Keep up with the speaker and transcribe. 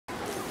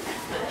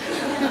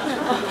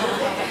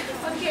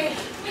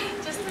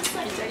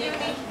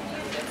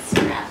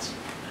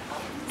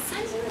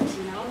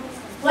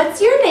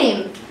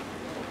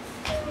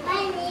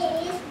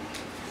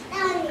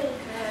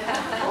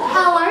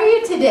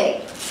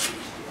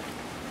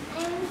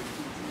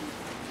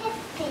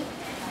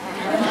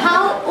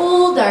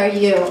are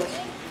you?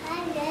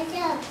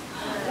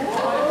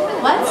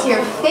 What's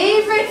your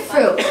favorite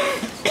fruit?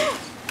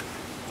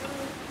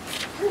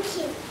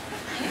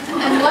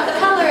 And what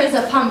color is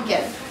a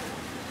pumpkin?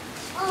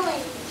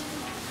 Orange.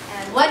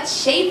 And what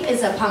shape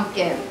is a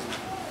pumpkin?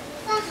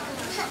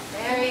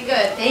 Very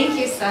good. Thank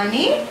you,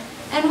 Sunny.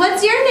 And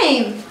what's your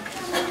name?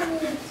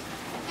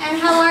 And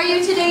how are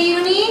you today,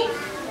 Uni?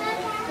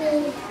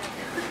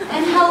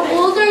 And how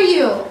old are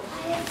you?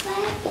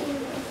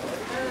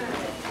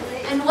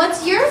 And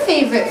what's your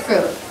favorite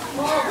fruit?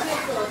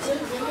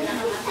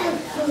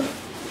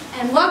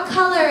 And what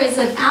color is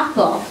an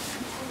apple?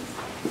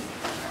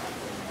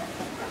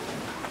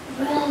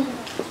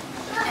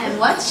 And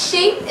what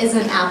shape is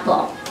an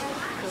apple?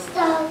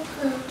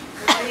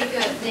 Very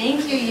good.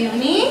 Thank you,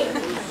 Uni.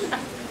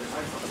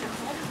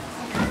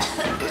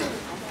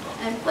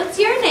 And what's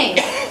your name?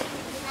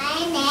 My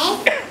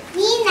name is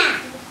Nina.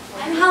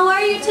 And how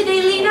are you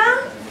today,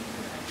 Lena?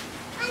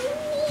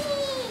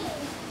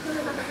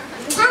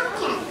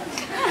 Pumpkin.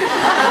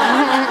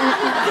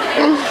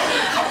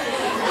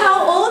 How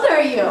old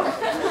are you?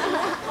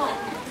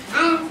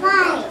 I'm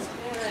 5.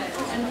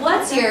 And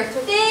what's your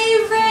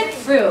favorite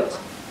fruit?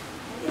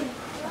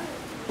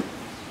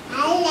 I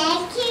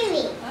like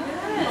kiwi.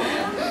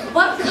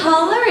 What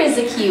color is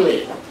a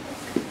kiwi?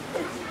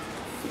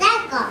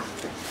 Circle.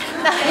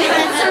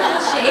 Circle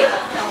shape?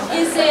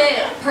 Is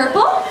it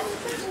purple?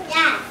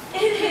 Yeah.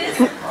 It is.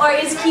 Or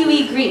is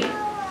kiwi green?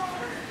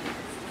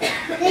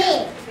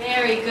 Green.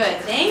 Very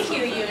good. Thank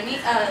you,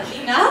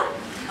 Lena.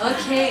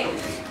 Okay.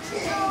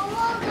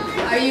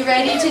 Are you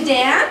ready to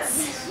dance?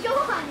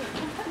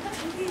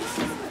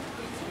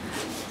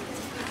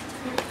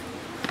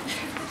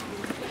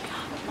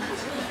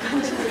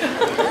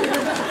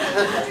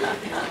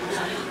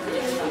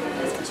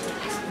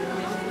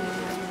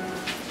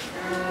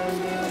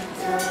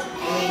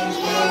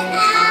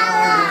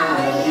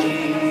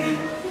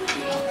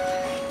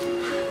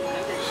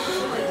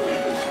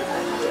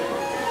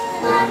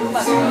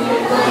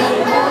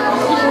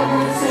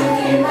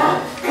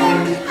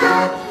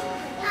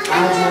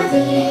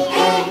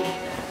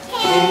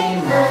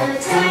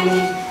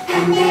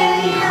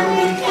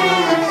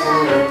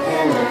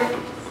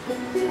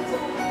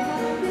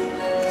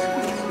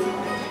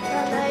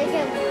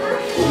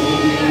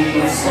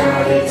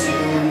 Started to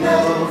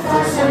look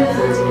for some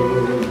food.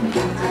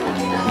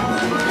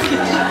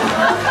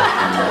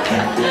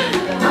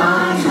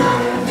 On her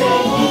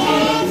way, he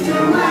ate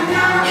through an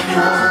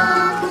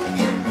apple,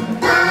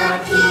 but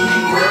he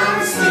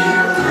was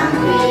still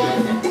hungry.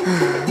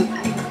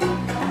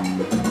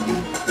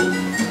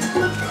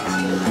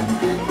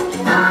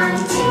 On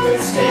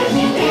Tuesday,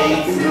 he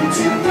ate through 2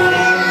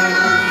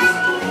 pears,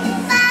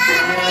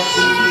 but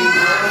he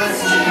was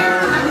still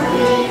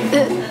hungry.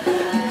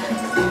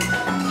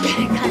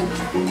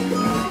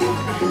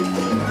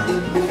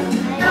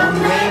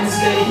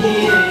 Wednesday he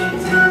ate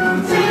through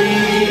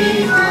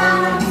 3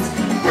 plums,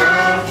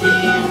 but he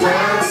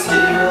was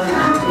still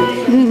hungry.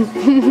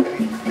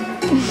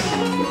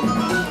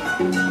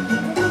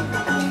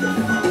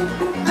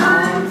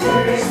 On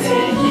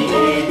Thursday he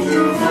ate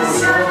through 4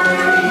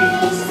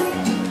 strawberries,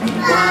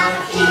 but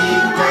he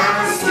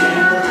was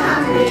still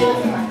hungry.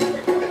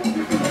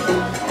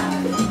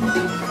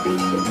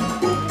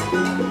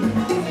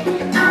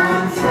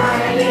 On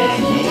Friday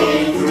he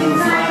ate through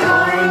 5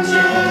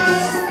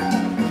 oranges,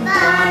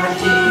 but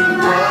he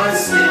was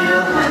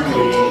still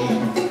hungry.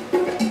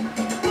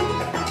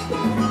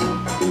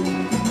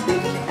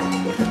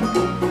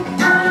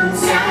 On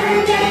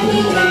Saturday he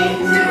ate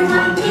through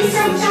 1 piece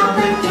of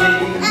chocolate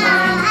cake,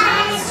 an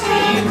ice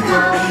cream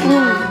cone,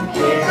 1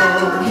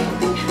 pickle,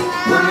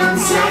 1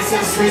 slice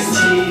of Swiss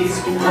cheese,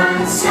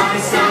 1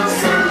 slice of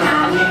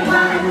salami,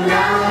 1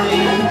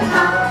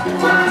 lollipop,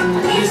 1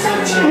 piece of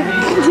cherry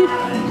pie,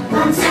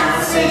 1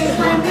 sausage,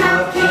 1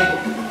 cupcake,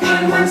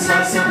 and 1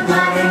 slice of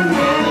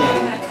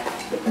buttermilk.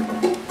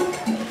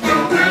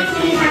 That night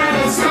he had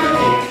a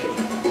stomach.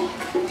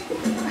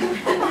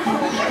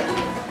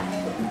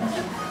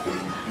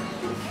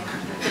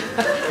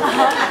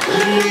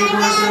 He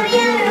was a